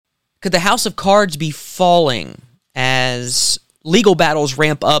Could the house of cards be falling as legal battles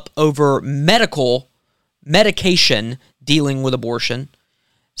ramp up over medication dealing with abortion?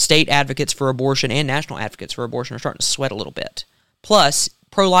 State advocates for abortion and national advocates for abortion are starting to sweat a little bit. Plus,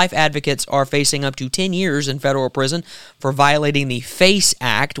 pro-life advocates are facing up to 10 years in federal prison for violating the FACE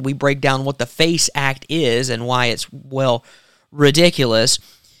Act. We break down what the FACE Act is and why it's, well, ridiculous.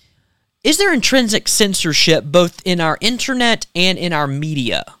 Is there intrinsic censorship both in our internet and in our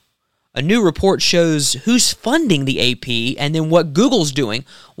media? A new report shows who's funding the AP and then what Google's doing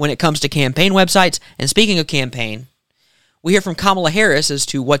when it comes to campaign websites. And speaking of campaign, we hear from Kamala Harris as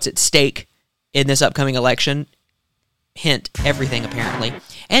to what's at stake in this upcoming election. Hint, everything apparently.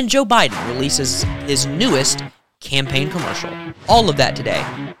 And Joe Biden releases his newest campaign commercial. All of that today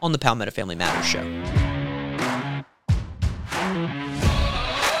on the Palmetto Family Matters Show.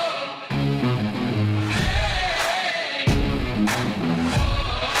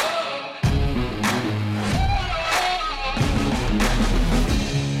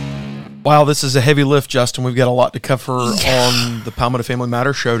 Wow, this is a heavy lift, Justin. We've got a lot to cover on the Palmetto Family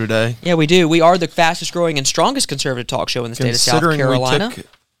Matters Show today. Yeah, we do. We are the fastest growing and strongest conservative talk show in the state of South Carolina. We took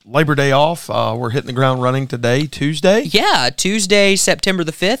Labor Day off, we're hitting the ground running today, Tuesday. Yeah, Tuesday, September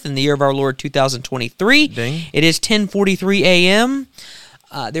the 5th, in the year of our Lord 2023. Ding. It is 10:43 a.m.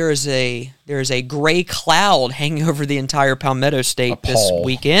 There is a gray cloud hanging over the entire Palmetto State this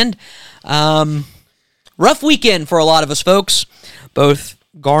weekend. Rough weekend for a lot of us, folks, both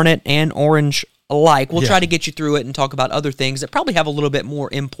garnet and orange alike. We'll try to get you through it and talk about other things that probably have a little bit more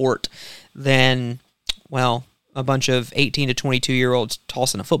import than, well, a bunch of 18 to 22-year-olds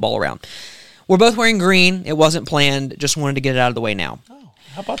tossing a football around. We're both wearing green. It wasn't planned. Just wanted to get it out of the way now. Oh,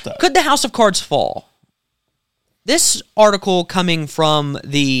 how about that? Could the house of cards fall? This article coming from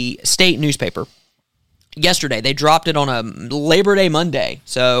the state newspaper yesterday. They dropped it on a Labor Day Monday.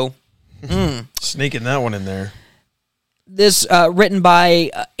 So, sneaking that one in there. This written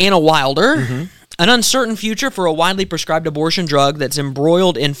by Anna Wilder. An uncertain future for a widely prescribed abortion drug that's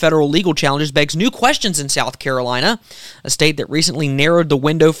embroiled in federal legal challenges begs new questions in South Carolina, a state that recently narrowed the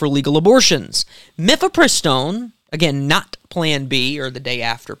window for legal abortions. Mifepristone, again, not Plan B or the day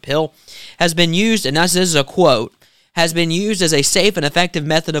after pill, has been used, and this is a quote, has been used as a safe and effective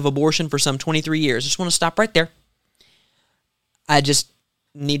method of abortion for some 23 years. I just want to stop right there. I just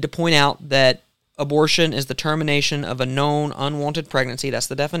need to point out that abortion is the termination of a known unwanted pregnancy. That's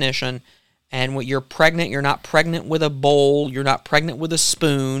the definition. And when you're pregnant, you're not pregnant with a bowl. You're not pregnant with a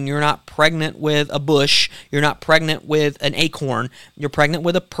spoon. You're not pregnant with a bush. You're not pregnant with an acorn. You're pregnant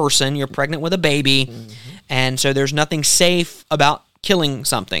with a person. You're pregnant with a baby. And so there's nothing safe about killing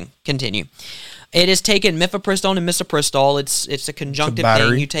something. Continue. It is taken mifepristone and misoprostol. It's a conjunctive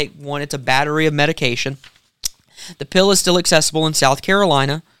thing. You take one. It's a battery of medication. The pill is still accessible in South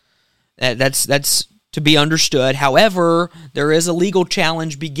Carolina. That's to be understood. However, there is a legal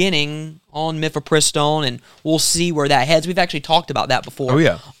challenge beginning on mifepristone, and we'll see where that heads. We've actually talked about that before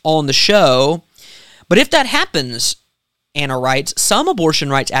on the show. But if that happens, Anna writes, some abortion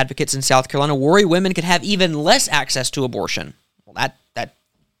rights advocates in South Carolina worry women could have even less access to abortion. Well,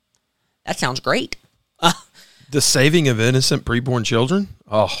 that sounds great. The saving of innocent preborn children?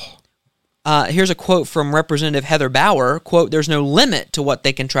 Here's a quote from Representative Heather Bauer. Quote, there's no limit to what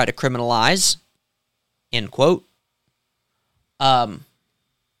they can try to criminalize. End quote.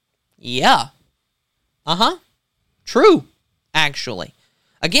 Yeah. True, actually.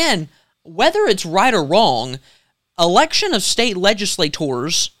 Again, whether it's right or wrong, election of state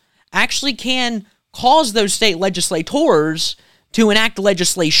legislators actually can cause those state legislators to enact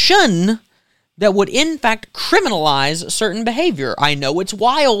legislation that would, in fact, criminalize certain behavior. I know it's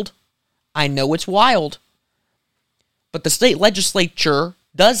wild. But the state legislature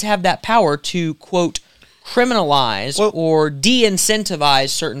does have that power to, quote, criminalize or de-incentivize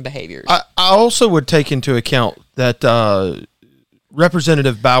certain behaviors. I also would take into account that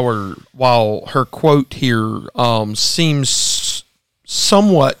Representative Bauer, while her quote here seems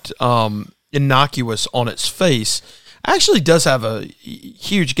somewhat innocuous on its face, actually does have a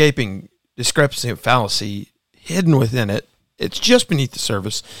huge gaping discrepancy and fallacy hidden within it. It's just beneath the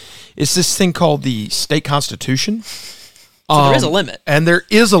surface. It's this thing called the state constitution. So there is a limit. And there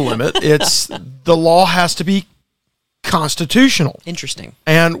is a limit. It's the law has to be constitutional. Interesting.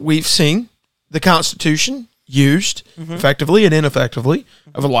 And we've seen the Constitution used effectively and ineffectively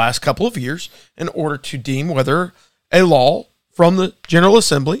over the last couple of years in order to deem whether a law from the General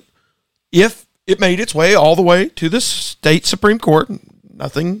Assembly, if it made its way all the way to the state Supreme Court,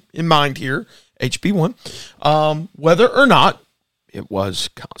 nothing in mind here, HB 1, whether or not it was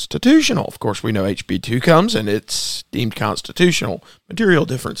constitutional. Of course, we know HB2 comes and it's deemed constitutional. Material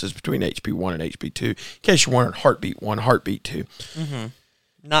differences between HB1 and HB2. In case you're wondering, heartbeat 1, heartbeat 2. Mm-hmm.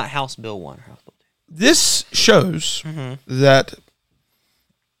 Not House Bill 1. House Bill 2. This shows that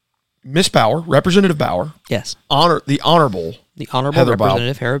Miss Bauer, Representative Bauer, yes, the honorable Heather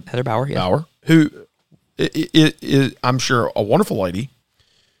Representative Heather Bauer, yes. Bauer, who is, I'm sure, a wonderful lady.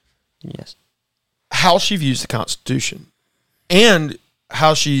 Yes. How she views the Constitution and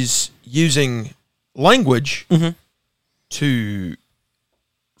how she's using language to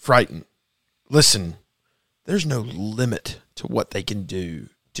frighten. Listen, there's no limit to what they can do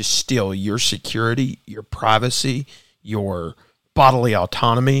to steal your security, your privacy, your bodily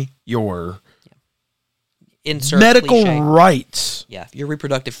autonomy, your medical rights. Yeah, your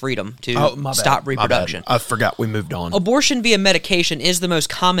reproductive freedom to stop reproduction. I forgot we moved on. Abortion via medication is the most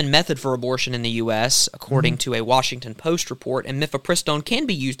common method for abortion in the U.S., according to a Washington Post report, and mifepristone can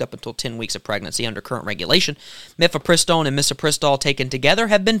be used up until 10 weeks of pregnancy under current regulation. Mifepristone and misoprostol taken together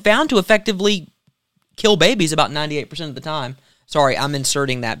have been found to effectively kill babies about 98% of the time. Sorry, I'm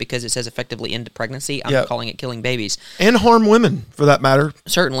inserting that because it says effectively end pregnancy. I'm calling it killing babies. And harm women, for that matter.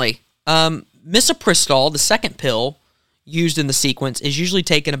 Certainly. Misoprostol, the second pill used in the sequence, is usually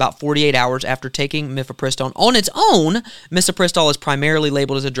taken about 48 hours after taking mifepristone. On its own, misoprostol is primarily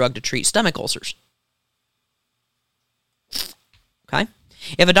labeled as a drug to treat stomach ulcers. Okay?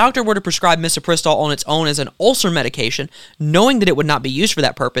 If a doctor were to prescribe misoprostol on its own as an ulcer medication, knowing that it would not be used for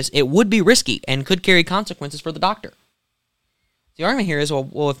that purpose, it would be risky and could carry consequences for the doctor. The argument here is,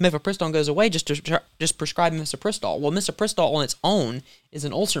 well, if mifepristone goes away, just prescribe misoprostol. Well, misoprostol on its own is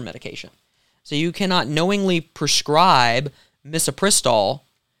an ulcer medication. So you cannot knowingly prescribe misoprostol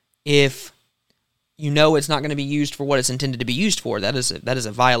if you know it's not going to be used for what it's intended to be used for. That is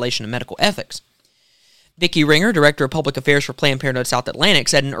a violation of medical ethics. Vicki Ringer, Director of Public Affairs for Planned Parenthood South Atlantic,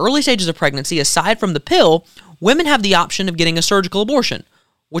 said in early stages of pregnancy, aside from the pill, women have the option of getting a surgical abortion,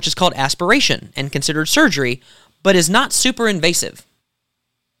 which is called aspiration and considered surgery, but is not super invasive.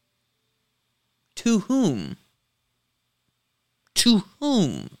 To whom? To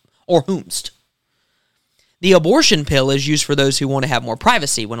whom? Or whomst? The abortion pill is used for those who want to have more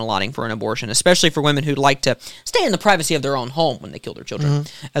privacy when allotting for an abortion, especially for women who'd like to stay in the privacy of their own home when they kill their children,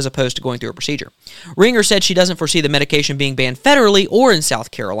 as opposed to going through a procedure. Ringer said she doesn't foresee the medication being banned federally or in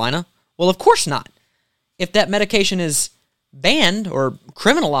South Carolina. Well, of course not. If that medication is banned or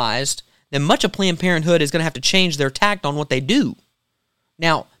criminalized, then much of Planned Parenthood is going to have to change their tact on what they do.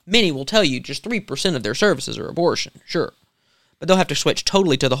 Now, many will tell you just 3% of their services are abortion, sure. But they'll have to switch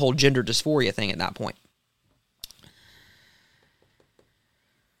totally to the whole gender dysphoria thing at that point.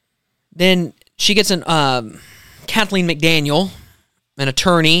 Then she gets Kathleen McDaniel, an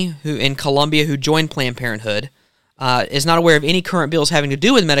attorney in Columbia who joined Planned Parenthood, is not aware of any current bills having to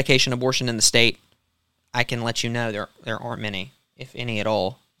do with medication abortion in the state. I can let you know there aren't many, if any at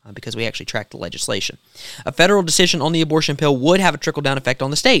all, because we actually tracked the legislation. A federal decision on the abortion pill would have a trickle-down effect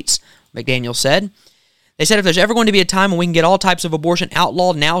on the states, McDaniel said. They said if there's ever going to be a time when we can get all types of abortion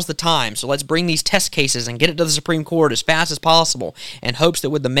outlawed, now's the time. So let's bring these test cases and get it to the Supreme Court as fast as possible, in hopes that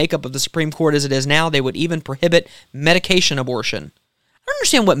with the makeup of the Supreme Court as it is now, they would even prohibit medication abortion. I don't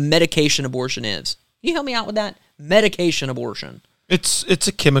understand what medication abortion is. Can you help me out with that? Medication abortion. It's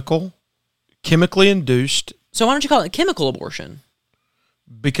a chemically induced. So why don't you call it chemical abortion?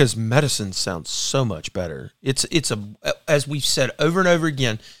 Because medicine sounds so much better. It's as we've said over and over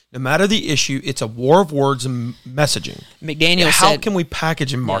again, no matter the issue, it's a war of words and messaging. How can we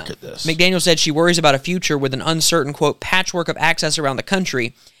package and market this? McDaniel said she worries about a future with an uncertain, quote, patchwork of access around the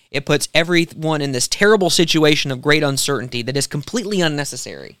country. It puts everyone in this terrible situation of great uncertainty that is completely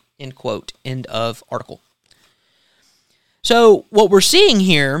unnecessary, end quote, end of article. So what we're seeing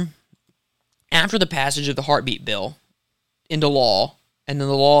here, after the passage of the heartbeat bill into law, and then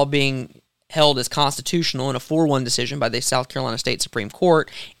the law being held as constitutional in a 4-1 decision by the South Carolina State Supreme Court,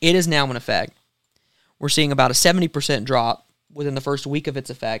 it is now in effect. We're seeing about a 70% drop within the first week of its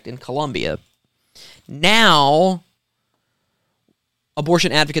effect in Columbia. Now,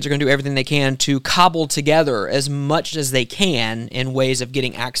 abortion advocates are going to do everything they can to cobble together as much as they can in ways of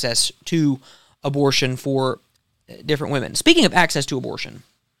getting access to abortion for different women. Speaking of access to abortion,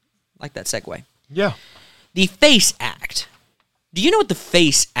 I like that segue. Yeah. The FACE Act. Do you know what the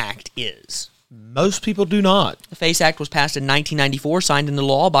FACE Act is? Most people do not. The FACE Act was passed in 1994, signed into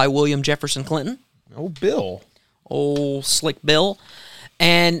law by William Jefferson Clinton. Oh, Bill. Old slick Bill.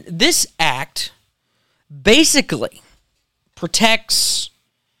 And this act basically protects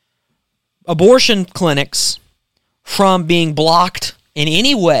abortion clinics from being blocked in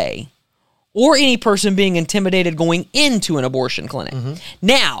any way or any person being intimidated going into an abortion clinic.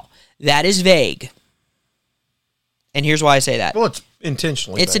 Now, that is vague. And here's why I say that. Well, it's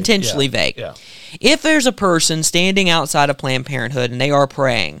intentionally It's vague. intentionally vague. Yeah. If there's a person standing outside of Planned Parenthood and they are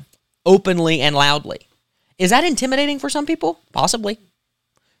praying openly and loudly, is that intimidating for some people? Possibly.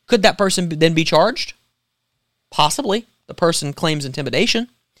 Could that person then be charged? Possibly. The person claims intimidation.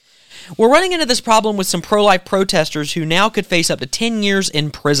 We're running into this problem with some pro-life protesters who now could face up to 10 years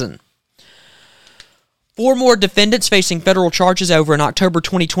in prison. 4 more defendants facing federal charges over an October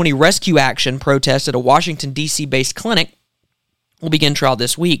 2020 rescue action protest at a Washington, D.C.-based clinic will begin trial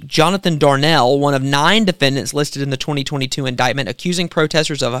this week. Jonathan Darnell, one of 9 defendants listed in the 2022 indictment, accusing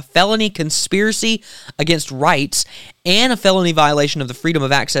protesters of a felony conspiracy against rights and a felony violation of the Freedom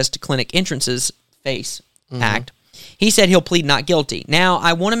of Access to Clinic Entrances FACE Act. He said he'll plead not guilty. Now,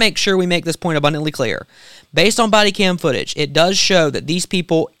 I want to make sure we make this point abundantly clear. Based on body cam footage, it does show that these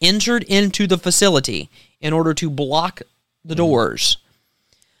people entered into the facility in order to block the doors.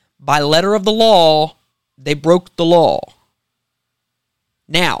 By letter of the law, they broke the law.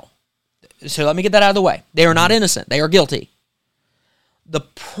 Now, so let me get that out of the way. They are not innocent. They are guilty. The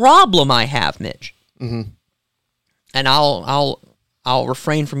problem I have, Mitch, and I'll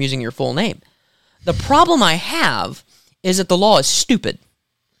refrain from using your full name. The problem I have is that the law is stupid.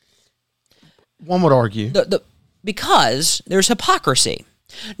 One would argue. Because there's hypocrisy.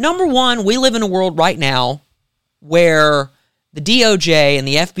 Number one, we live in a world right now where the DOJ and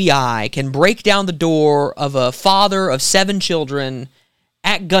the FBI can break down the door of a father of 7 children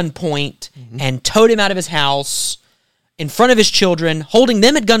at gunpoint and tote him out of his house in front of his children, holding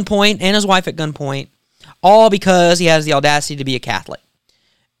them at gunpoint and his wife at gunpoint, all because he has the audacity to be a Catholic.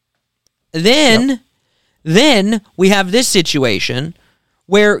 Then we have this situation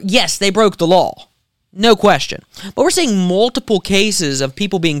where, yes, they broke the law. No question. But we're seeing multiple cases of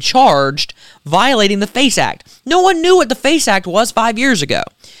people being charged violating the FACE Act. No one knew what the FACE Act was 5 years ago.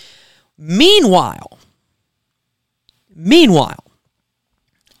 Meanwhile,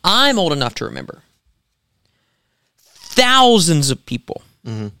 I'm old enough to remember thousands of people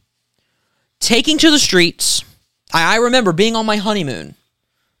taking to the streets. I remember being on my honeymoon.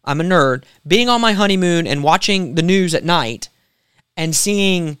 I'm a nerd. Being on my honeymoon and watching the news at night and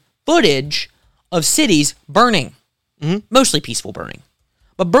seeing footage of cities burning. Mostly peaceful burning.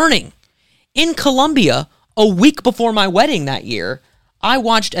 But burning. In Colombia, a week before my wedding that year, I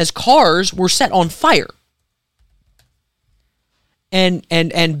watched as cars were set on fire.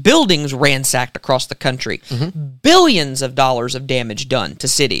 And buildings ransacked across the country. Billions of dollars of damage done to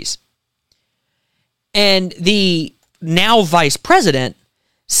cities. And the now vice president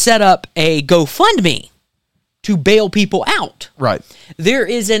set up a GoFundMe to bail people out. Right. There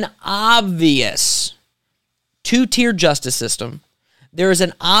is an obvious 2-tier justice system. There is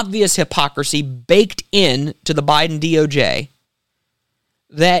an obvious hypocrisy baked in to the Biden DOJ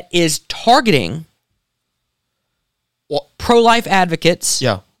that is targeting pro-life advocates.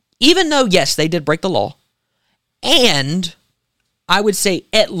 Yeah. Even though, yes, they did break the law. And I would say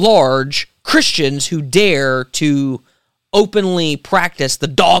at large, Christians who dare to openly practice the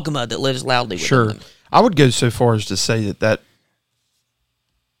dogma that lives loudly within them. I would go so far as to say that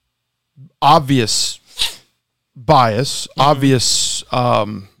obvious bias, obvious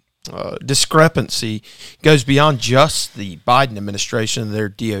discrepancy goes beyond just the Biden administration and their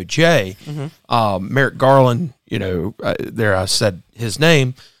DOJ. Merrick Garland, there I said his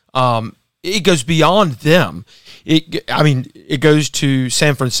name. It goes beyond them. It goes to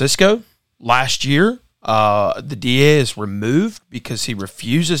San Francisco last year. The DA is removed because he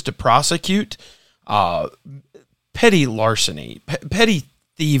refuses to prosecute petty larceny, petty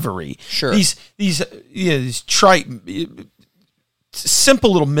thievery. Sure. These trite,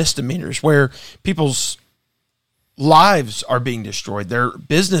 simple little misdemeanors where people's lives are being destroyed, their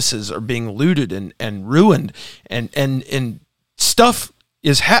businesses are being looted and ruined, and stuff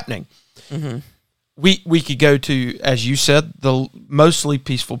is happening. We could go to, as you said, the mostly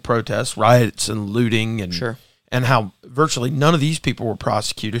peaceful protests, riots and looting, and how virtually none of these people were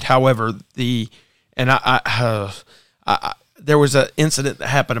prosecuted. However, there was an incident that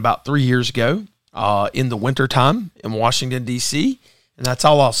happened about 3 years ago in the wintertime in Washington, D.C., and that's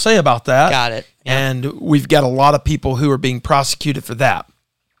all I'll say about that. Got it. Yeah. And we've got a lot of people who are being prosecuted for that.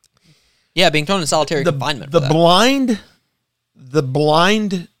 Yeah, being thrown in solitary confinement. The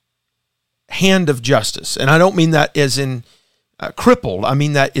blind hand of justice, and I don't mean that as in crippled. I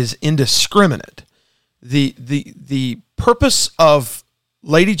mean that is indiscriminate. The purpose of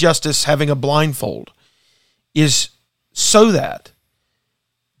Lady Justice having a blindfold is so that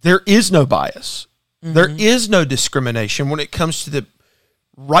there is no bias, there is no discrimination when it comes to the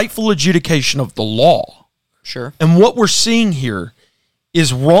rightful adjudication of the law. Sure. And what we're seeing here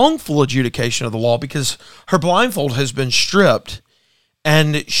is wrongful adjudication of the law because her blindfold has been stripped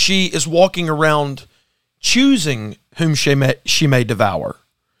and she is walking around choosing whom she may devour.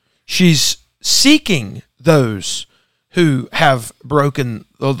 She's seeking those who have broken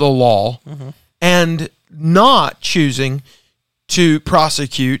the law and not choosing to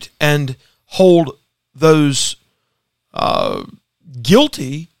prosecute and hold those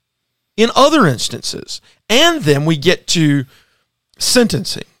guilty in other instances. And then we get to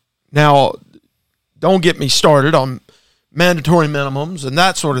sentencing. Now, don't get me started on mandatory minimums and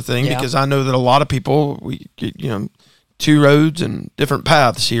that sort of thing, because I know that a lot of people, we get, two roads and different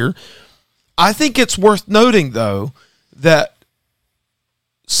paths here. I think it's worth noting, though, that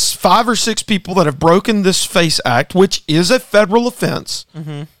 5 or 6 people that have broken this FACE Act, which is a federal offense,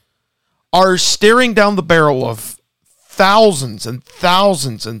 are staring down the barrel of thousands and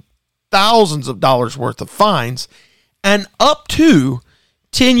thousands and thousands of dollars worth of fines and up to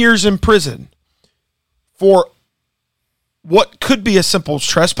 10 years in prison for what could be a simple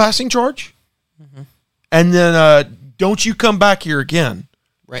trespassing charge. And then don't you come back here again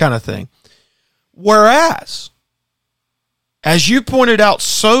kind of thing. Whereas, as you pointed out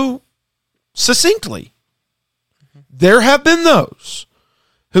so succinctly, there have been those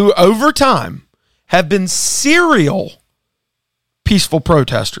who over time have been serial peaceful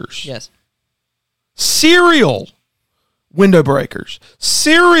protesters. Yes. Serial window breakers.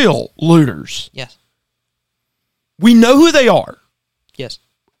 Serial looters. Yes. We know who they are. Yes.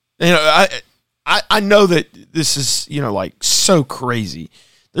 I know that this is, like so crazy.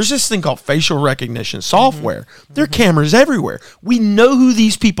 There's this thing called facial recognition software. There are cameras everywhere. We know who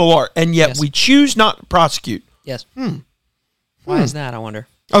these people are, and yet we choose not to prosecute. Yes. Why is that, I wonder?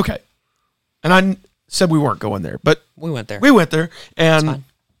 Okay. And I said we weren't going there, but we went there. We went there, and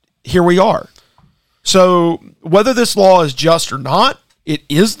here we are. So whether this law is just or not, it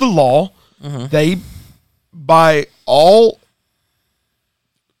is the law. They, by all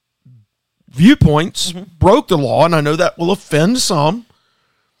viewpoints, broke the law, and I know that will offend some.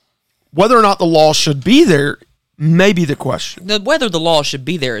 Whether or not the law should be there may be the question. Whether the law should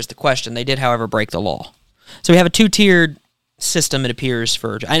be there is the question. They did, however, break the law. So we have a 2-tiered system, it appears,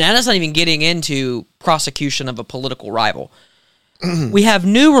 and that's not even getting into prosecution of a political rival. We have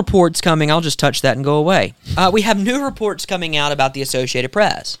new reports coming. I'll just touch that and go away. We have new reports coming out about the Associated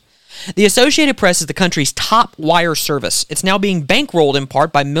Press. The Associated Press is the country's top wire service. It's now being bankrolled in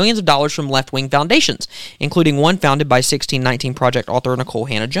part by millions of dollars from left-wing foundations, including one founded by 1619 Project author Nicole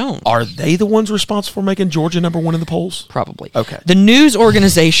Hannah-Jones. Are they the ones responsible for making Georgia #1 in the polls? Probably. Okay. The news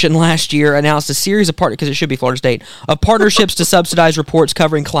organization last year announced a series of because it should be Florida State, of partnerships to subsidize reports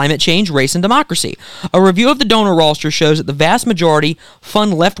covering climate change, race, and democracy. A review of the donor roster shows that the vast majority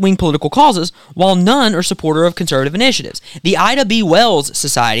fund left-wing political causes, while none are supporter of conservative initiatives. The Ida B. Wells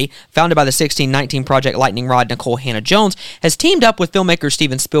Society, founded by the 1619 Project lightning rod Nicole Hannah-Jones, has teamed up with filmmaker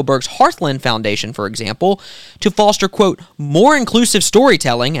Steven Spielberg's Heartland Foundation, for example, to foster, quote, more inclusive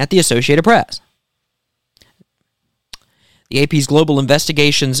storytelling at the Associated Press. The AP's Global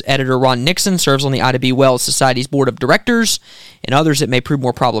Investigations editor Ron Nixon serves on the Ida B. Wells Society's board of directors. In others, it may prove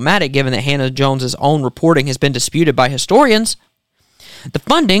more problematic given that Hannah-Jones's own reporting has been disputed by historians. The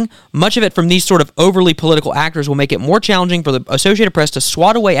funding, much of it from these sort of overly political actors, will make it more challenging for the Associated Press to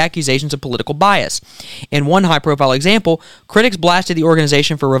swat away accusations of political bias. In one high-profile example, critics blasted the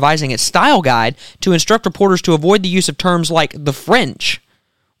organization for revising its style guide to instruct reporters to avoid the use of terms like the French,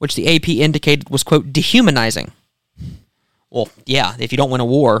 which the AP indicated was, quote, dehumanizing. Well, yeah, if you don't win a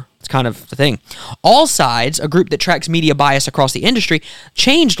war, it's kind of the thing. All Sides, a group that tracks media bias across the industry,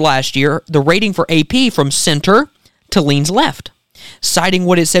 changed last year the rating for AP from center to leans left, citing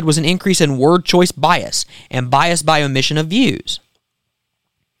what it said was an increase in word choice bias and bias by omission of views.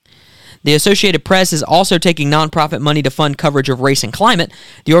 The Associated Press is also taking nonprofit money to fund coverage of race and climate.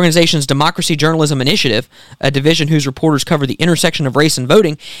 The organization's Democracy Journalism Initiative, a division whose reporters cover the intersection of race and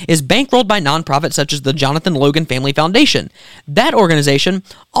voting, is bankrolled by nonprofits such as the Jonathan Logan Family Foundation. That organization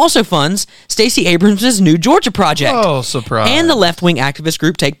also funds Stacey Abrams' New Georgia Project. Oh, surprise. And the left-wing activist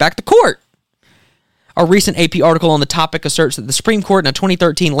group Take Back the Court. A recent AP article on the topic asserts that the Supreme Court in a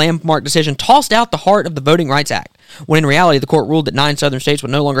 2013 landmark decision tossed out the heart of the Voting Rights Act, when in reality the court ruled that 9 southern states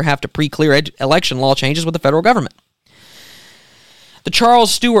would no longer have to pre-clear election law changes with the federal government. The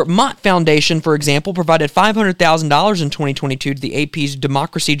Charles Stewart Mott Foundation, for example, provided $500,000 in 2022 to the AP's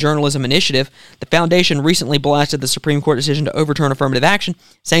Democracy Journalism Initiative. The foundation recently blasted the Supreme Court decision to overturn affirmative action,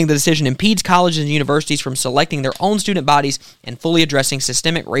 saying the decision impedes colleges and universities from selecting their own student bodies and fully addressing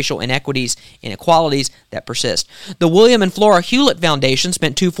systemic racial inequalities that persist. The William and Flora Hewlett Foundation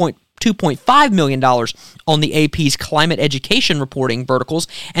spent $2.5 million on the AP's climate education reporting verticals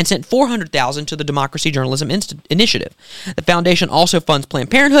and sent $400,000 to the Democracy Journalism Initiative. The foundation also funds Planned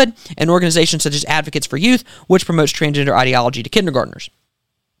Parenthood and organizations such as Advocates for Youth, which promotes transgender ideology to kindergartners.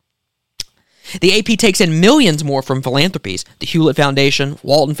 The AP takes in millions more from philanthropies, the Hewlett Foundation,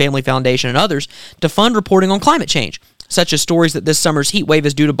 Walton Family Foundation, and others, to fund reporting on climate change, such as stories that this summer's heat wave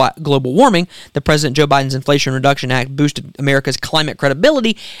is due to global warming, that President Joe Biden's Inflation Reduction Act boosted America's climate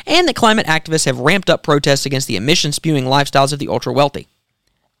credibility, and that climate activists have ramped up protests against the emission-spewing lifestyles of the ultra-wealthy.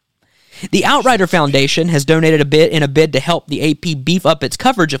 The Outrider Foundation has donated a bit in a bid to help the AP beef up its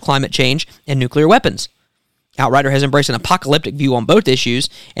coverage of climate change and nuclear weapons. Outrider has embraced an apocalyptic view on both issues,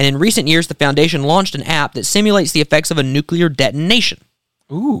 and in recent years the foundation launched an app that simulates the effects of a nuclear detonation.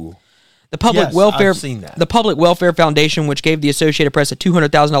 Ooh. The Public Welfare Foundation, which gave the Associated Press a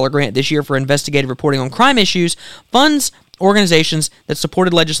 $200,000 grant this year for investigative reporting on crime issues, funds organizations that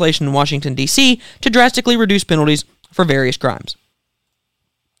supported legislation in Washington, D.C. to drastically reduce penalties for various crimes.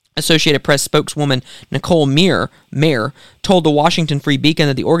 Associated Press spokeswoman Nicole Mayer told the Washington Free Beacon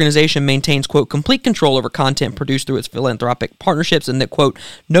that the organization maintains, quote, complete control over content produced through its philanthropic partnerships and that, quote,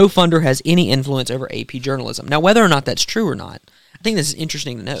 no funder has any influence over AP journalism. Now, whether or not that's true or not, I think this is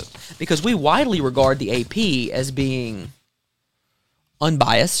interesting to note because we widely regard the AP as being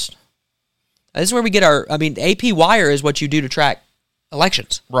unbiased. This is where we get the AP Wire is what you do to track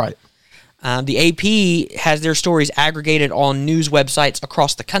elections. Right. The AP has their stories aggregated on news websites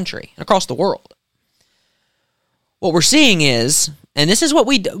across the country and across the world. What we're seeing is, and this is what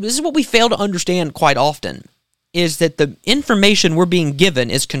we fail to understand quite often, is that the information we're being given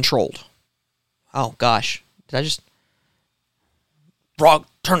is controlled. Oh gosh, did I just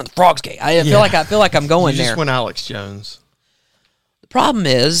turn to the Frog's Gate? I feel like I'm going there. You just went Alex Jones. The problem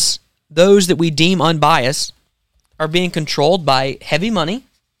is those that we deem unbiased are being controlled by heavy money.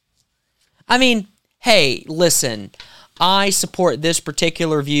 I mean, hey, listen, I support this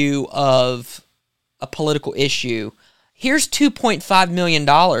particular view of a political issue. Here's $2.5 million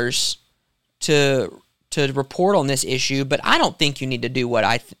to report on this issue, but I don't think you need to do what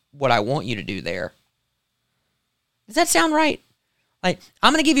I want you to do there. Does that sound right? Like,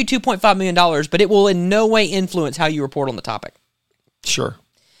 I'm going to give you $2.5 million, but it will in no way influence how you report on the topic. Sure.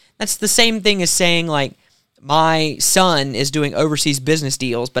 That's the same thing as saying, like, my son is doing overseas business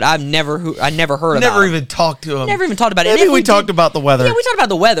deals, but I never heard about it. Never even talked to him. Never even talked about it. Maybe we talked about the weather. Yeah, we talked about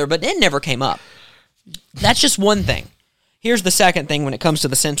the weather, but it never came up. That's just one thing. Here's the second thing when it comes to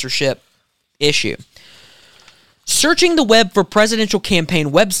the censorship issue. Searching the web for presidential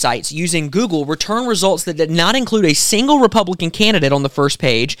campaign websites using Google returned results that did not include a single Republican candidate on the first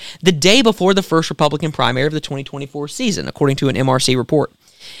page the day before the first Republican primary of the 2024 season, according to an MRC report.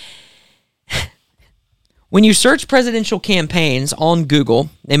 When you search presidential campaigns on Google,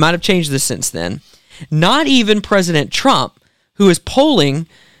 they might have changed this since then, not even President Trump, who is polling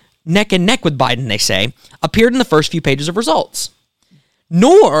neck and neck with Biden, they say, appeared in the first few pages of results.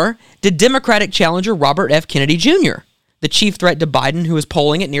 Nor did Democratic challenger Robert F. Kennedy Jr., the chief threat to Biden, who is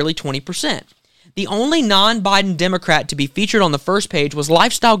polling at nearly 20%. The only non-Biden Democrat to be featured on the first page was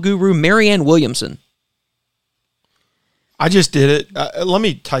lifestyle guru Marianne Williamson. I just did it. Let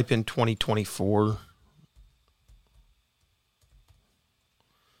me type in 2024.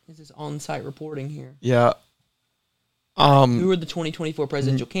 This is on-site reporting here. Yeah. Who are the 2024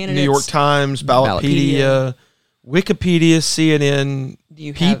 presidential candidates? New York Times, Ballotpedia, Wikipedia, CNN,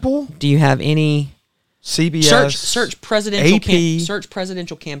 People? Do you have any? CBS. Search presidential AP. Search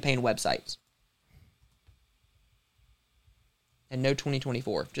presidential campaign websites. And no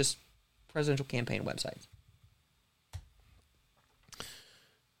 2024, just presidential campaign websites.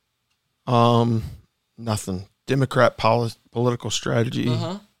 Nothing. Democrat political strategy.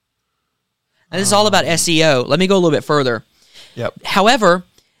 Uh-huh. And this is all about SEO. Let me go a little bit further. Yep. However,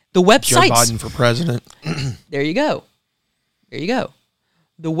 the websites... Joe Biden for president. There you go. There you go.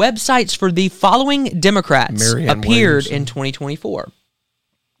 The websites for the following Democrats appeared in 2024.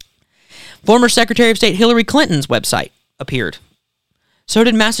 Former Secretary of State Hillary Clinton's website appeared. So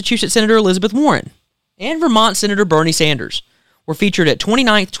did Massachusetts Senator Elizabeth Warren and Vermont Senator Bernie Sanders were featured at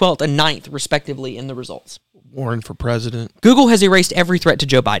 29th, 12th, and 9th, respectively, in the results. Warren for president. Google has erased every threat to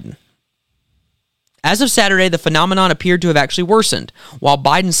Joe Biden. As of Saturday, the phenomenon appeared to have actually worsened. While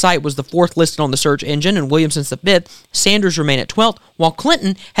Biden's site was the 4th listed on the search engine and Williamson's the 5th, Sanders remained at 12th, while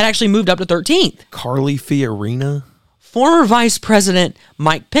Clinton had actually moved up to 13th. Carly Fiorina? Former Vice President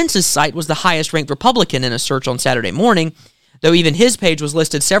Mike Pence's site was the highest-ranked Republican in a search on Saturday morning, though even his page was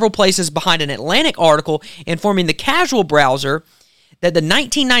listed several places behind an Atlantic article informing the casual browser that the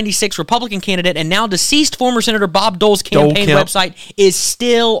 1996 Republican candidate and now deceased former Senator Bob Dole's campaign website is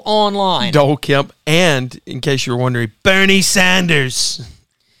still online. Dole Kemp, and, in case you were wondering, Bernie Sanders.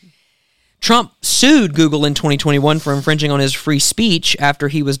 Trump sued Google in 2021 for infringing on his free speech after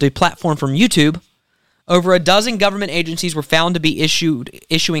he was deplatformed from YouTube. Over a dozen government agencies were found to be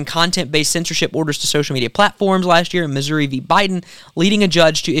issuing content-based censorship orders to social media platforms last year in Missouri v. Biden, leading a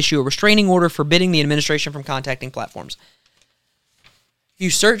judge to issue a restraining order forbidding the administration from contacting platforms. If you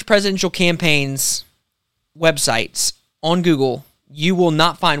search presidential campaigns websites on Google, you will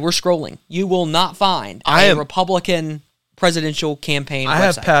not find, we're scrolling, you will not find a Republican presidential campaign website. I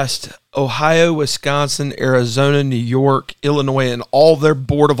have passed Ohio, Wisconsin, Arizona, New York, Illinois, and all their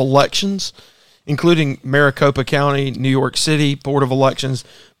board of elections, including Maricopa County, New York City Board of Elections,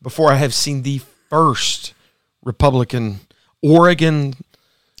 before I have seen the first Republican, Oregon.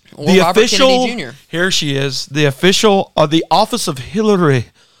 Or the Robert official, Kennedy Jr. Here she is, the official of the office of Hillary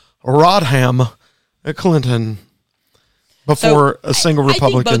Rodham Clinton, before a single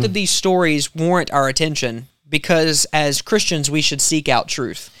Republican. I think both of these stories warrant our attention because as Christians, we should seek out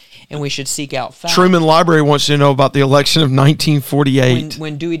truth and we should seek out facts. Truman Library wants you to know about the election of 1948.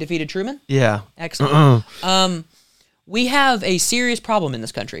 When Dewey defeated Truman? Yeah. Excellent. We have a serious problem in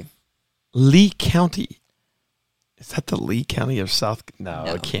this country. Lee County. Is that the Lee County of South? No,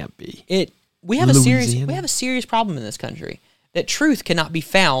 it can't be. We have a serious problem in this country that truth cannot be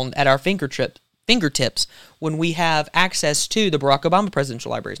found at our fingertips when we have access to the Barack Obama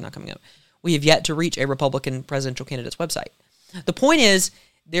Presidential Library is not coming up. We have yet to reach a Republican presidential candidate's website. The point is,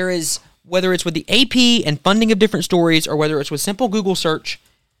 there is, whether it's with the AP and funding of different stories or whether it's with simple Google search,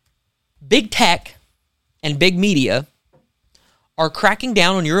 big tech and big media are cracking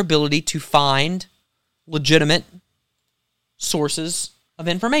down on your ability to find legitimate sources of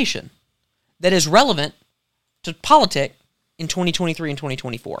information that is relevant to politics in 2023 and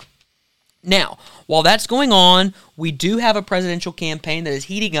 2024. Now, while that's going on, we do have a presidential campaign that is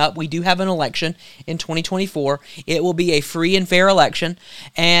heating up. We do have an election in 2024. It will be a free and fair election.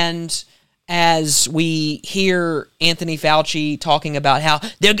 And as we hear Anthony Fauci talking about how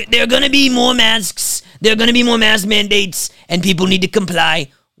there are going to be more masks, there are going to be more mask mandates, and people need to comply,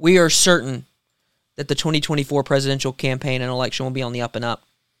 we are certain that the 2024 presidential campaign and election will be on the up and up.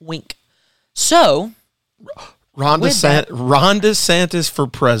 Wink. So, Ron DeSantis for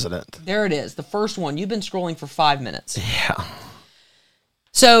president. There it is. The first one. You've been scrolling for 5 minutes. Yeah.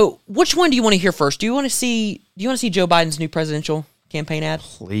 So, which one do you want to hear first? Do you want to see Joe Biden's new presidential campaign ad?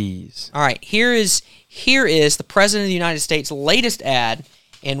 Please. All right. Here is the President of the United States' latest ad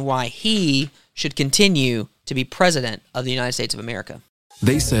and why he should continue to be President of the United States of America.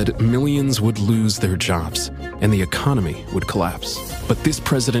 They said millions would lose their jobs and the economy would collapse. But this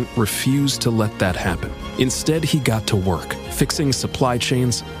president refused to let that happen. Instead, he got to work, fixing supply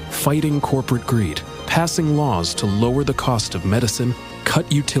chains, fighting corporate greed, passing laws to lower the cost of medicine,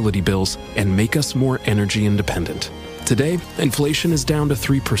 cut utility bills, and make us more energy independent. Today, inflation is down to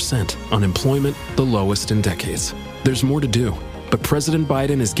 3%, unemployment the lowest in decades. There's more to do, but President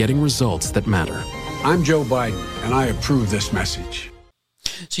Biden is getting results that matter. I'm Joe Biden, and I approve this message.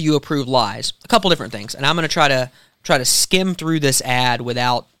 So you approve lies. A couple different things. And I'm going to try to skim through this ad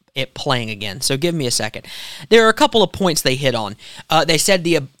without it playing again. So give me a second. There are a couple of points they hit on. They said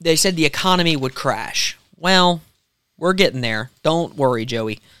the economy would crash. Well, we're getting there. Don't worry,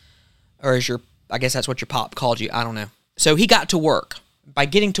 Joey. Or I guess that's what your pop called you. I don't know. So he got to work. By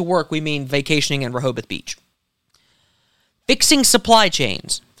getting to work, we mean vacationing in Rehoboth Beach. Fixing supply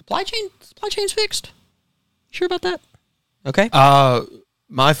chains. Supply chains fixed? Sure about that? Okay.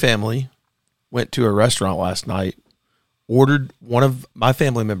 My family went to a restaurant last night, one of my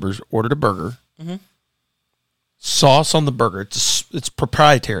family members ordered a burger, sauce on the burger. It's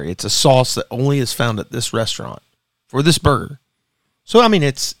proprietary. It's a sauce that only is found at this restaurant for this burger. So, I mean,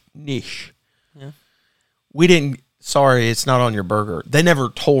 it's niche. Yeah. Sorry, it's not on your burger. They never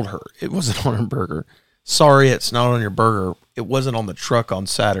told her it wasn't on her burger. Sorry, it's not on your burger. It wasn't on the truck on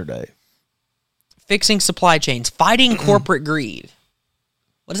Saturday. Fixing supply chains, fighting corporate greed.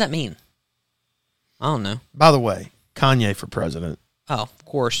 What does that mean? I don't know. By the way, Kanye for president. Oh, of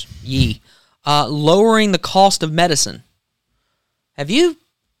course. Lowering the cost of medicine. Have you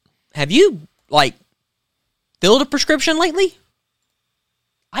filled a prescription lately?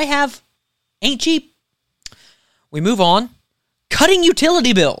 I have. Ain't cheap. We move on. Cutting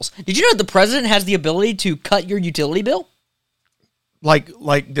utility bills. Did you know the president has the ability to cut your utility bill?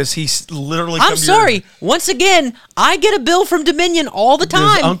 Like, does he literally come I'm sorry. Once again, I get a bill from Dominion all the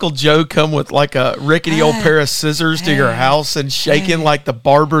time. Does Uncle Joe come with like a rickety old pair of scissors to your house and shaking like the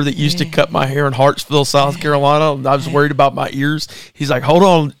barber that used to cut my hair in Hartsville, South Carolina? I was worried about my ears. He's like, hold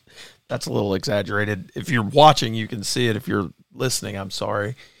on. That's a little exaggerated. If you're watching, you can see it. If you're listening, I'm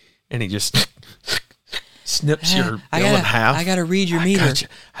sorry. And he just snips your bill in half. I got to read your meter.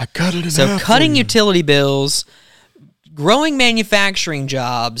 I cut it in half. So cutting utility bills, growing manufacturing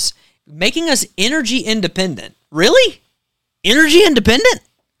jobs, making us energy independent. Really? Energy independent?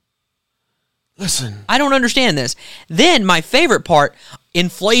 Listen. I don't understand this. Then my favorite part,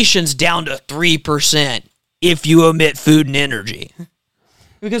 inflation's down to 3% if you omit food and energy.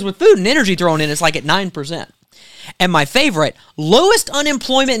 Because with food and energy thrown in, it's like at 9%. And my favorite, lowest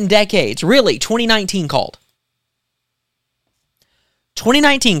unemployment in decades. Really, 2019 called.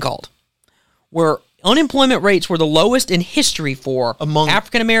 2019 called. Where unemployment rates were the lowest in history for among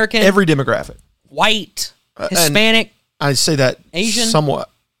African American, every demographic, white, Hispanic. I say that Asian,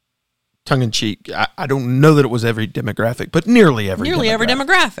 somewhat tongue in cheek. I don't know that it was every demographic, but nearly every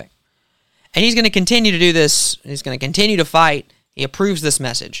demographic. And he's going to continue to do this. He's going to continue to fight. He approves this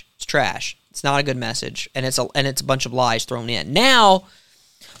message. It's trash. It's not a good message, and it's a bunch of lies thrown in. Now,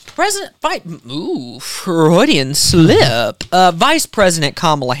 Freudian slip. Vice President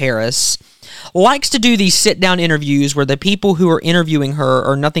Kamala Harris likes to do these sit-down interviews where the people who are interviewing her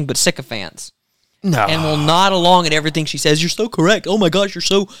are nothing but sycophants. No. And will nod along at everything she says. You're so correct. Oh my gosh, you're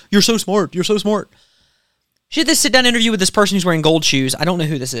so smart. You're so smart. She had this sit-down interview with this person who's wearing gold shoes. I don't know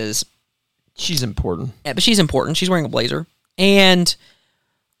who this is. She's important. Yeah, but she's important. She's wearing a blazer. And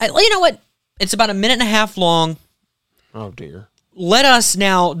you know what? It's about a minute and a half long. Oh, dear. Let us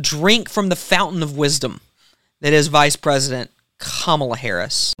now drink from the fountain of wisdom that is Vice President Kamala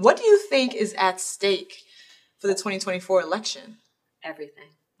Harris. What do you think is at stake for the 2024 election?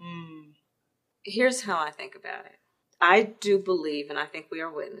 Everything. Here's how I think about it. I do believe, and I think we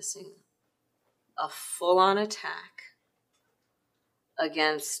are witnessing, a full-on attack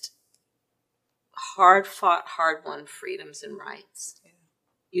against hard-fought, hard-won freedoms and rights. Yeah.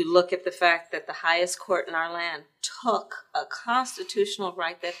 You look at the fact that the highest court in our land took a constitutional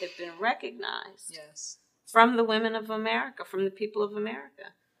right that had been recognized from the women of America, from the people of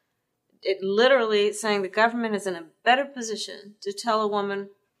America. It literally saying the government is in a better position to tell a woman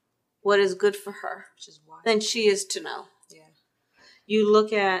what is good for her than she is to know. Yeah. You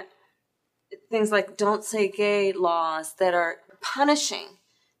look at things like don't say gay laws that are punishing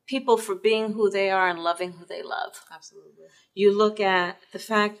people for being who they are and loving who they love. Absolutely. You look at the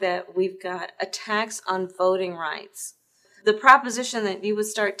fact that we've got attacks on voting rights. The proposition that you would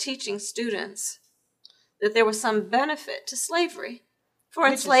start teaching students that there was some benefit to slavery for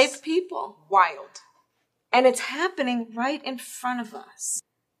enslaved people. Wild. And it's happening right in front of us.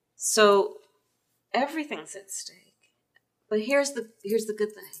 So everything's at stake. But here's the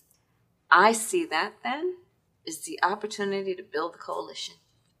good thing. I see that then is the opportunity to build a coalition.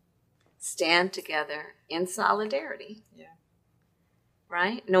 Stand together in solidarity. Yeah.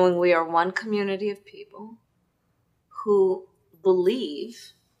 Right? Knowing we are one community of people who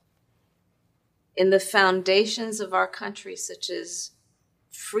believe in the foundations of our country, such as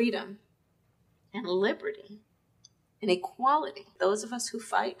freedom and liberty and equality. Those of us who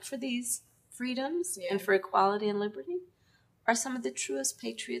fight for these freedoms and for equality and liberty are some of the truest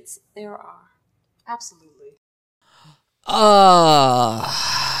patriots there are. Absolutely.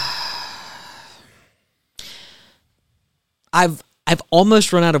 I've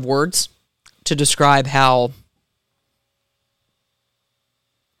almost run out of words to describe how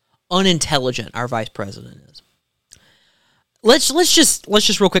unintelligent our vice president is. Let's just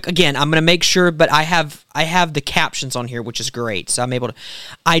real quick. Again, I'm going to make sure, but I have the captions on here, which is great. So I'm able to.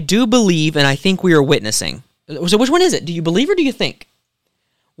 I do believe, and I think we are witnessing. So which one is it? Do you believe or do you think?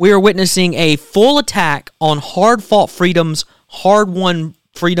 We are witnessing a full attack on hard-fought freedoms, hard-won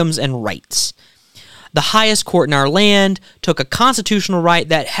freedoms and rights. The highest court in our land took a constitutional right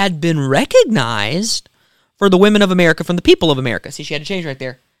that had been recognized for the women of America from the people of America. See, she had to change right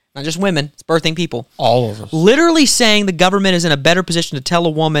there. Not just women, it's birthing people. All of us. Literally saying the government is in a better position to tell a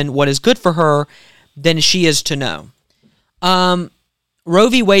woman what is good for her than she is to know. Roe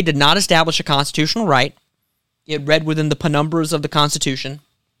v. Wade did not establish a constitutional right. It read within the penumbras of the Constitution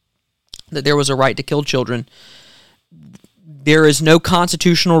that there was a right to kill children. There is no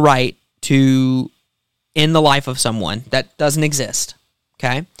constitutional right to end the life of someone. That doesn't exist.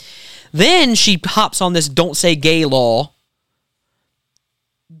 Okay? Then she hops on this don't say gay law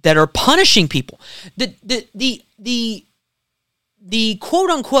that are punishing people. The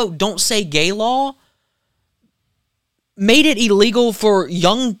quote-unquote don't say gay law made it illegal for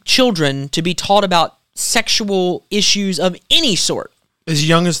young children to be taught about sexual issues of any sort. As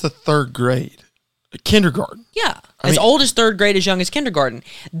young as the 3rd grade. Kindergarten. Yeah. As old as 3rd grade, as young as kindergarten.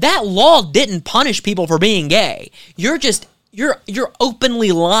 That law didn't punish people for being gay. You're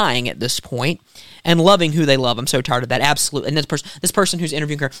openly lying at this point and loving who they love. I'm so tired of that. Absolutely. And this person who's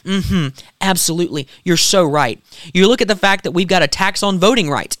interviewing her, absolutely. You're so right. You look at the fact that we've got a tax on voting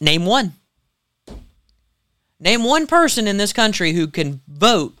rights. Name one. Name one person in this country who can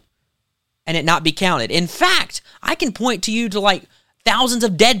vote and it not be counted. In fact, I can point to you to like thousands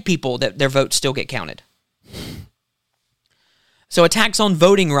of dead people that their votes still get counted. So a tax on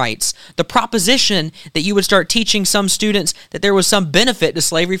voting rights. The proposition that you would start teaching some students that there was some benefit to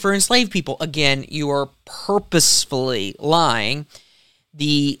slavery for enslaved people. Again, you are purposefully lying.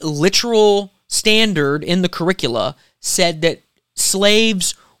 The literal standard in the curricula said that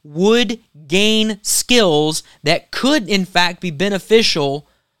slaves would gain skills that could, in fact, be beneficial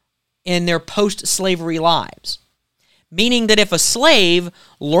in their post-slavery lives. Meaning that if a slave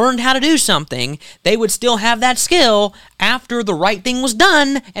learned how to do something, they would still have that skill after the right thing was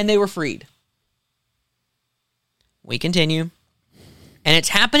done and they were freed. We continue. And it's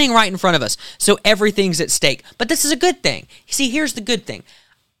happening right in front of us. So everything's at stake. But this is a good thing. See, here's the good thing.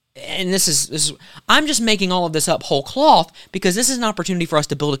 And this is I'm just making all of this up whole cloth because this is an opportunity for us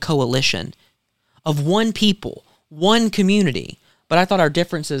to build a coalition of one people, one community. But I thought our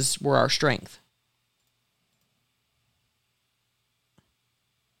differences were our strength.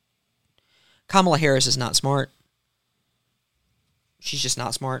 Kamala Harris is not smart. She's just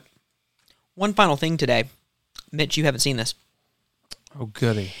not smart. One final thing today. Mitch, you haven't seen this. Oh,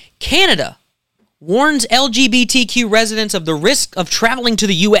 goody. Canada warns LGBTQ residents of the risk of traveling to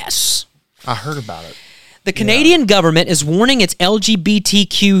the U.S. I heard about it. The Canadian government is warning its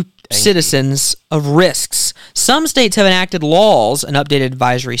LGBTQ citizens of risks. Some states have enacted laws, an updated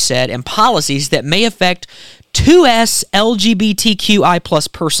advisory said, and policies that may affect 2S LGBTQI plus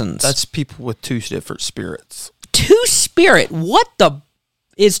persons. That's people with 2 different spirits. 2 spirit? What the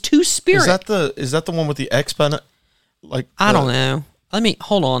is 2 spirit? Is that the one with the X button? Like I don't know.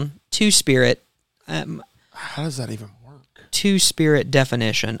 Hold on. 2 spirit. How does that even work? 2 spirit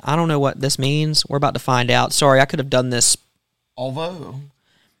definition. I don't know what this means. We're about to find out. Sorry, I could have done this. Although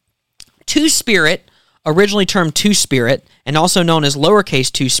 2 spirit, originally termed 2 spirit, and also known as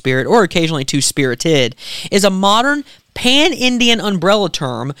lowercase 2 spirit or occasionally 2 spirited, is a modern pan-Indian umbrella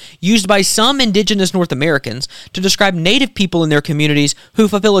term used by some indigenous North Americans to describe native people in their communities who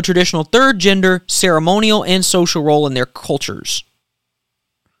fulfill a traditional third gender, ceremonial, and social role in their cultures.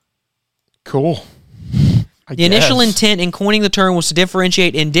 Cool. The initial intent in coining the term was to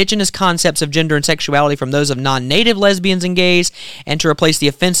differentiate indigenous concepts of gender and sexuality from those of non-native lesbians and gays, and to replace the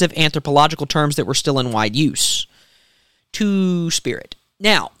offensive anthropological terms that were still in wide use. 2 spirit.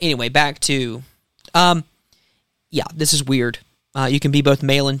 Now, anyway, back to, this is weird. You can be both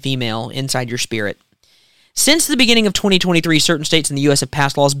male and female inside your spirit. Since the beginning of 2023, certain states in the U.S. have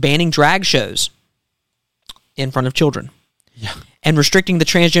passed laws banning drag shows in front of children. Yeah. And restricting the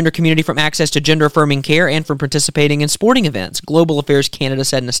transgender community from access to gender-affirming care and from participating in sporting events, Global Affairs Canada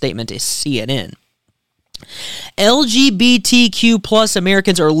said in a statement to CNN. LGBTQ plus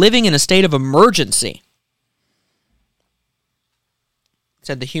Americans are living in a state of emergency,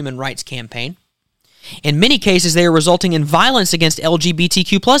 said the Human Rights Campaign. In many cases, they are resulting in violence against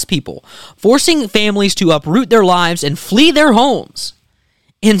LGBTQ plus people, forcing families to uproot their lives and flee their homes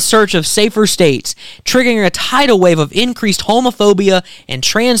in search of safer states, triggering a tidal wave of increased homophobia and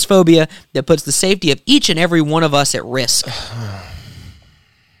transphobia that puts the safety of each and every one of us at risk.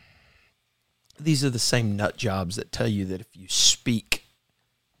 These are the same nut jobs that tell you that if you speak,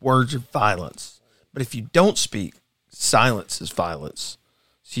 words are violence. But if you don't speak, silence is violence.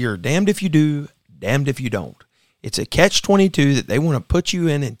 So you're damned if you do, damned if you don't. It's a catch-22 that they want to put you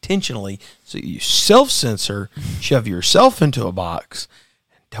in intentionally so you self-censor, shove yourself into a box,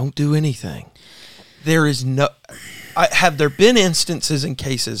 don't do anything. There is no... have there been instances and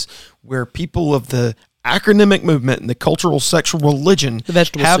cases where people of the acronymic movement and the cultural sexual religion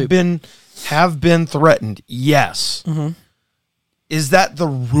have been threatened? Yes. Mm-hmm. Is that the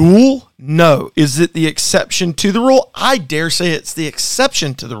rule? No. Is it the exception to the rule? I dare say it's the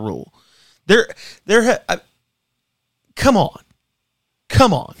exception to the rule. Come on.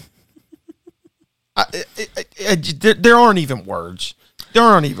 There aren't even words. There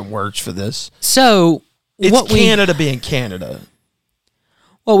aren't even words for this. So, it's Canada being Canada.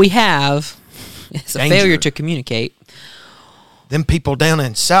 What we have is a failure to communicate. them people down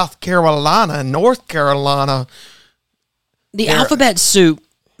in South Carolina and North Carolina, The alphabet soup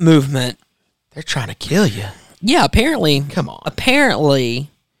movement. they're trying to kill you. Yeah, apparently. Come on. Apparently,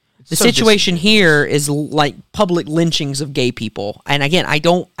 the So situation here is like public lynchings of gay people. And again, I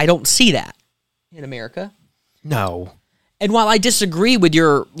don't see that in America. No. And while I disagree with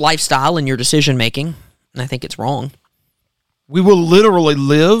your lifestyle and your decision making, and I think it's wrong. We will literally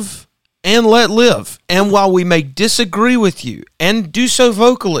live and let live. And while we may disagree with you and do so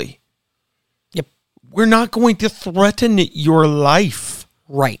vocally, Yep. we're not going to threaten your life.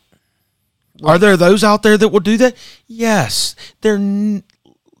 Right. Are there those out there that will do that? Yes. They're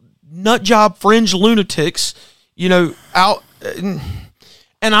nut job fringe lunatics, out.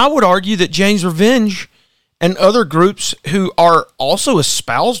 And I would argue that Jane's Revenge and other groups who are also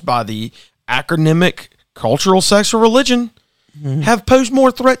espoused by the acronymic cultural sex or religion have posed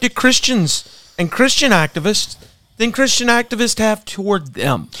more threat to Christians and Christian activists than Christian activists have toward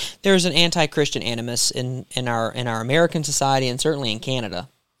them. There's an anti-Christian animus in our American society and certainly in Canada.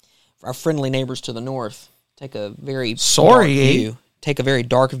 Our friendly neighbors to the north take a very dark view. Take a very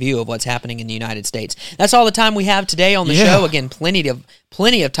dark view of what's happening in the United States. That's all the time we have today on the show. Again, plenty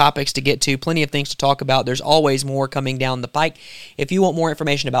of topics to get to, plenty of things to talk about. There's always more coming down the pike. If you want more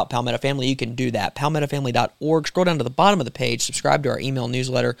information about Palmetto Family, you can do that. PalmettoFamily.org. Scroll down to the bottom of the page. Subscribe to our email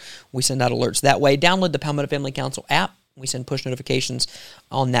newsletter. We send out alerts that way. Download the Palmetto Family Council app. We send push notifications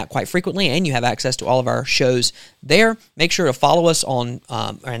on that quite frequently, and you have access to all of our shows there. Make sure to follow us on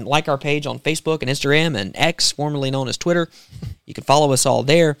and like our page on Facebook and Instagram and X, formerly known as Twitter. You can follow us all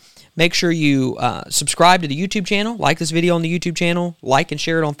there. Make sure you subscribe to the YouTube channel, like this video on the YouTube channel, like and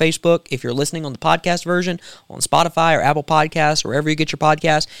share it on Facebook. If you're listening on the podcast version, on Spotify or Apple Podcasts, or wherever you get your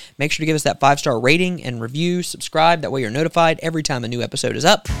podcasts, make sure to give us that 5-star rating and review. Subscribe. That way you're notified every time a new episode is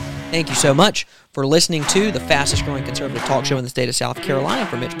up. Thank you so much for listening to the fastest growing conservative talk show in the state of South Carolina.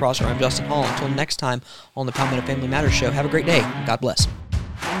 For Mitch Prosser, I'm Justin Hall. Until next time on the Palmetto Family Matters Show, have a great day. God bless.